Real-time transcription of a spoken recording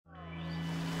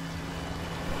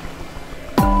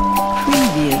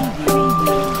Preview.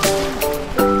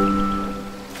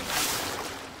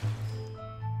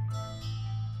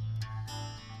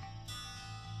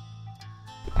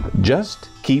 Just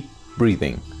Keep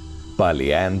Breathing by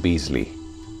LeAnn Beasley.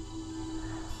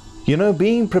 You know,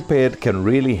 being prepared can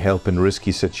really help in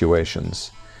risky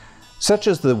situations, such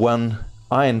as the one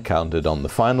I encountered on the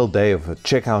final day of a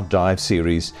checkout dive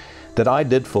series that I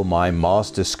did for my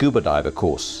master scuba diver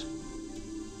course.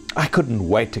 I couldn't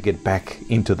wait to get back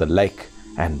into the lake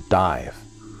and dive.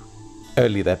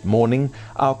 Early that morning,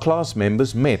 our class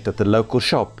members met at the local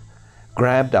shop,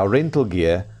 grabbed our rental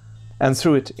gear and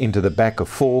threw it into the back of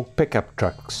 4 pickup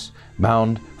trucks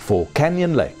bound for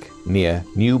Canyon Lake near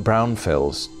New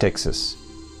Braunfels, Texas.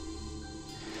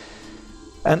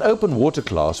 An open water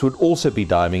class would also be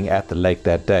diving at the lake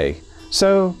that day,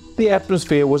 so the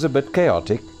atmosphere was a bit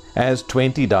chaotic as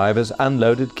 20 divers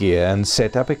unloaded gear and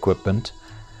set up equipment.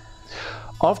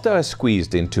 After I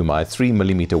squeezed into my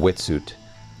 3mm wetsuit,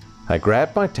 I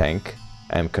grabbed my tank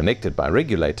and connected my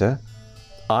regulator.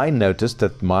 I noticed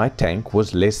that my tank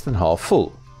was less than half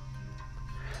full.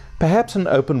 Perhaps an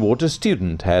open water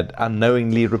student had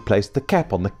unknowingly replaced the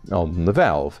cap on the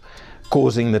valve,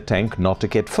 causing the tank not to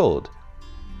get filled.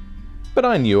 But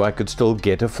I knew I could still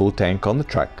get a full tank on the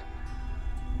truck.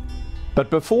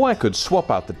 But before I could swap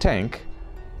out the tank,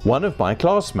 one of my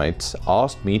classmates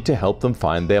asked me to help them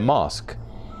find their mask.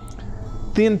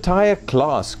 The entire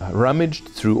class rummaged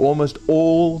through almost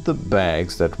all the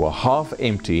bags that were half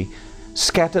empty,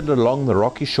 scattered along the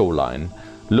rocky shoreline,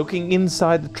 looking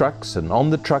inside the trucks and on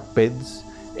the truck beds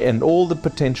and all the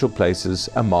potential places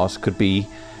a mask could be,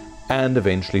 and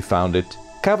eventually found it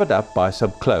covered up by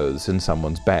some clothes in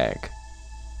someone's bag.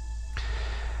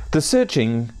 The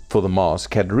searching for the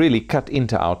mask had really cut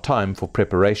into our time for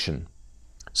preparation,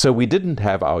 so we didn't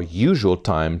have our usual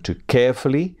time to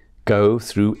carefully go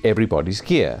through everybody's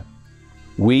gear.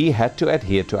 We had to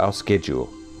adhere to our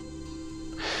schedule.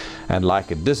 And like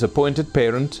a disappointed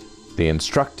parent, the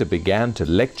instructor began to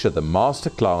lecture the master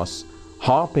class,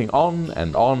 harping on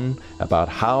and on about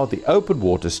how the open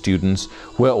water students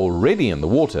were already in the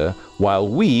water while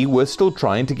we were still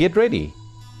trying to get ready.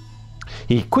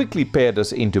 He quickly paired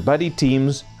us into buddy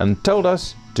teams and told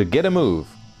us to get a move.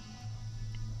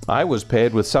 I was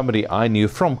paired with somebody I knew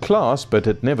from class but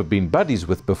had never been buddies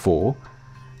with before,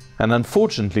 and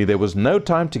unfortunately there was no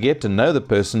time to get to know the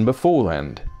person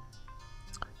beforehand.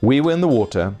 We were in the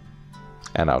water,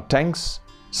 and our tanks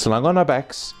slung on our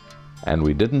backs, and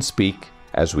we didn't speak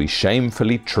as we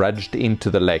shamefully trudged into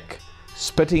the lake,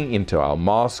 spitting into our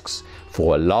masks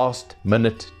for a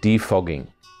last-minute defogging.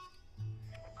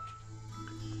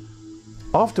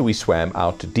 After we swam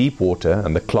out to deep water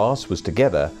and the class was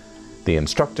together, the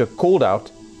instructor called out,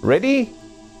 "Ready?"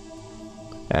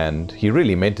 And he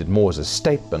really meant it more as a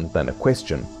statement than a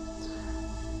question.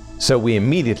 So we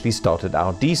immediately started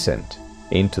our descent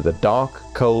into the dark,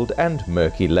 cold and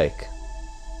murky lake.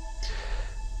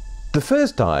 The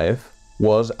first dive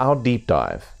was our deep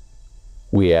dive.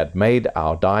 We had made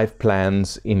our dive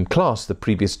plans in class the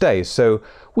previous day, so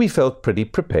we felt pretty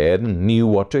prepared and knew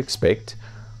what to expect,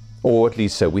 or at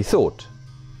least so we thought.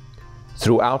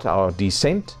 Throughout our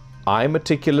descent, I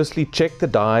meticulously checked the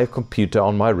dive computer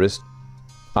on my wrist.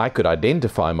 I could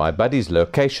identify my buddy's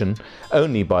location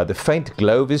only by the faint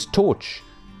glow of his torch,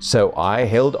 so I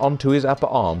held onto his upper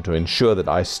arm to ensure that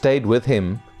I stayed with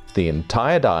him the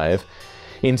entire dive,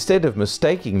 instead of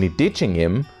mistakenly ditching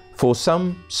him for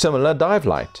some similar dive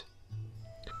light.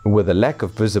 With a lack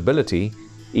of visibility,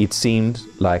 it seemed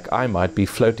like I might be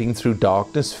floating through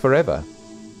darkness forever.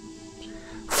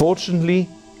 Fortunately,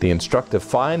 the instructor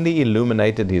finally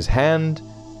illuminated his hand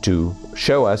to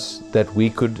show us that we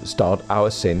could start our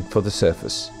ascent for the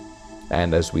surface.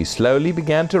 And as we slowly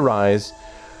began to rise,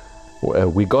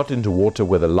 we got into water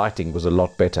where the lighting was a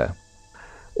lot better.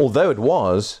 Although it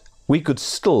was, we could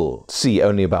still see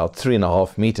only about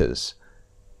 3.5 meters.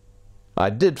 I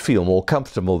did feel more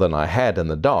comfortable than I had in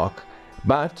the dark,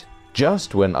 but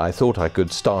just when I thought I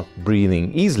could start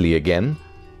breathing easily again,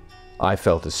 I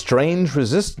felt a strange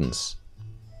resistance.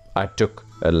 I took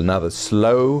another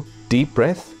slow, deep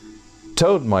breath,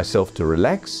 told myself to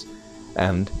relax,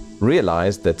 and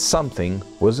realized that something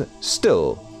was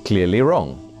still clearly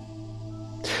wrong.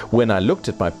 When I looked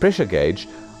at my pressure gauge,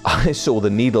 I saw the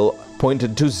needle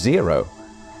pointed to 0,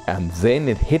 and then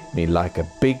it hit me like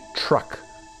a big truck.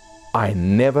 I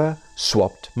never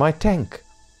swapped my tank.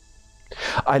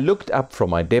 I looked up from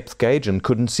my depth gauge and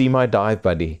couldn't see my dive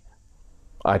buddy.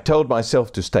 I told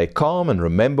myself to stay calm and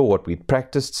remember what we'd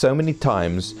practiced so many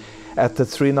times at the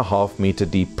 3.5 meter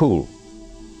deep pool.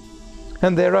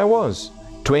 And there I was,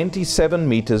 27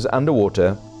 meters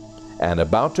underwater, and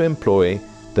about to employ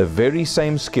the very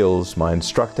same skills my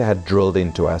instructor had drilled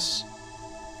into us.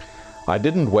 I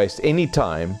didn't waste any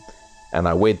time, and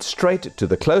I went straight to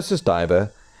the closest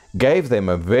diver, gave them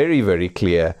a very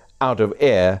clear out of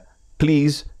air,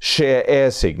 please share air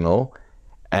signal,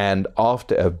 and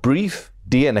after a brief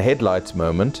deer in the headlights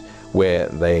moment where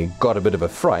they got a bit of a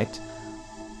fright,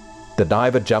 the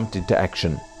diver jumped into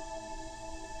action.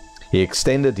 He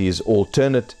extended his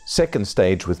alternate second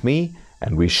stage with me,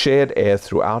 and we shared air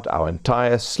throughout our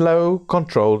entire slow,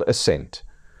 controlled ascent.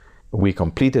 We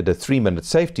completed a 3-minute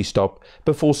safety stop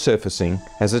before surfacing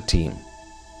as a team.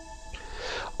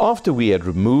 After we had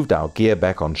removed our gear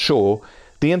back on shore,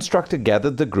 the instructor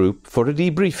gathered the group for a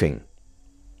debriefing.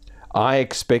 I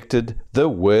expected the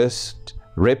worst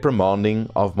reprimanding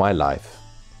of my life,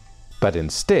 but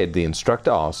instead the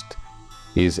instructor asked,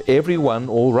 "Is everyone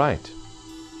all right?"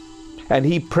 And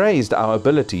he praised our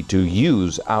ability to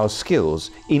use our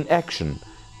skills in action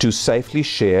to safely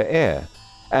share air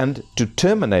and to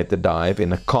terminate the dive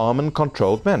in a calm and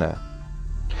controlled manner.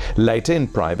 Later in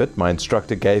private, my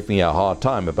instructor gave me a hard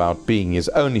time about being his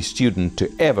only student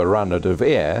to ever run out of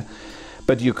air,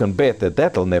 but you can bet that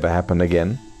that'll never happen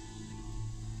again.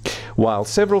 While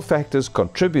several factors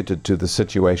contributed to the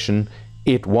situation,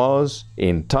 it was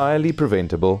entirely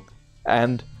preventable,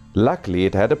 and luckily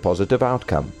it had a positive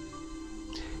outcome.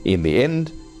 In the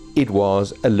end, it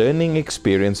was a learning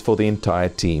experience for the entire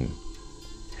team.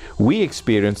 We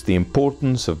experienced the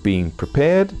importance of being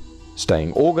prepared,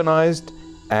 staying organized,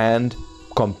 and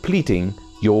completing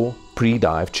your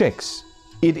pre-dive checks.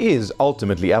 It is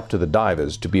ultimately up to the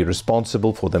divers to be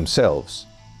responsible for themselves.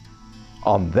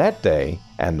 On that day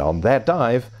and on that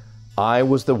dive, I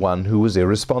was the one who was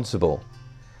irresponsible.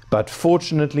 But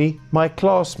fortunately, my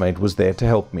classmate was there to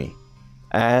help me,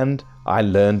 and I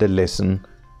learned a lesson,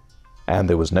 and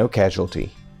there was no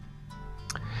casualty.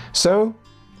 So,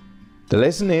 the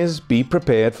lesson is, be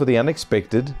prepared for the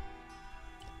unexpected,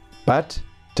 but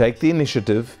take the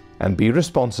initiative and be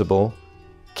responsible,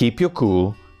 keep your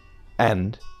cool,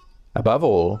 and, above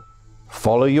all,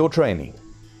 follow your training.